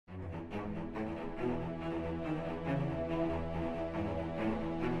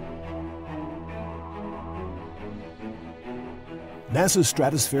NASA's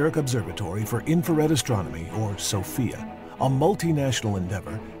Stratospheric Observatory for Infrared Astronomy, or SOFIA, a multinational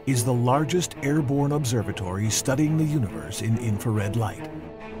endeavor, is the largest airborne observatory studying the universe in infrared light.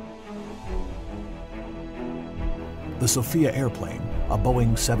 The SOFIA airplane, a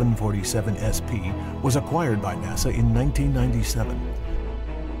Boeing 747 SP, was acquired by NASA in 1997.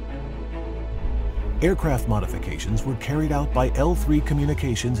 Aircraft modifications were carried out by L3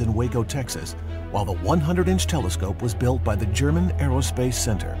 Communications in Waco, Texas, while the 100-inch telescope was built by the German Aerospace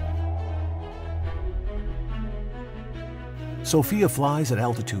Center. SOFIA flies at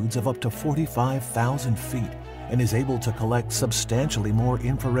altitudes of up to 45,000 feet and is able to collect substantially more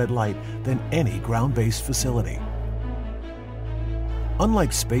infrared light than any ground-based facility.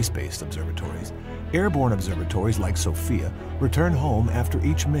 Unlike space-based observatories, airborne observatories like SOFIA return home after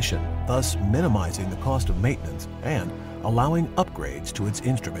each mission, thus minimizing the cost of maintenance and allowing upgrades to its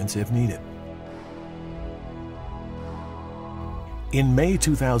instruments if needed. In May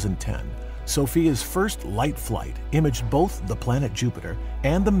 2010, SOFIA's first light flight imaged both the planet Jupiter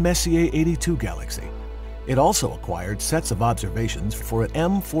and the Messier 82 galaxy. It also acquired sets of observations for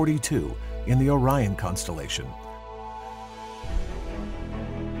M42 in the Orion constellation.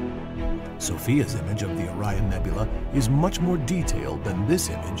 SOFIA's image of the Orion Nebula is much more detailed than this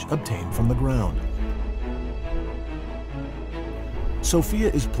image obtained from the ground.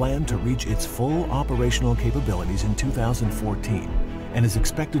 SOFIA is planned to reach its full operational capabilities in 2014 and is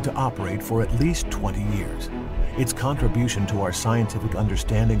expected to operate for at least 20 years. Its contribution to our scientific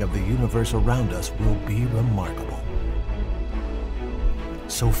understanding of the universe around us will be remarkable.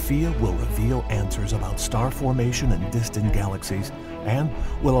 SOFIA will reveal answers about star formation and distant galaxies and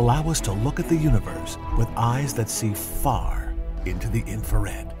will allow us to look at the universe with eyes that see far into the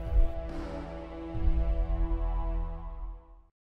infrared.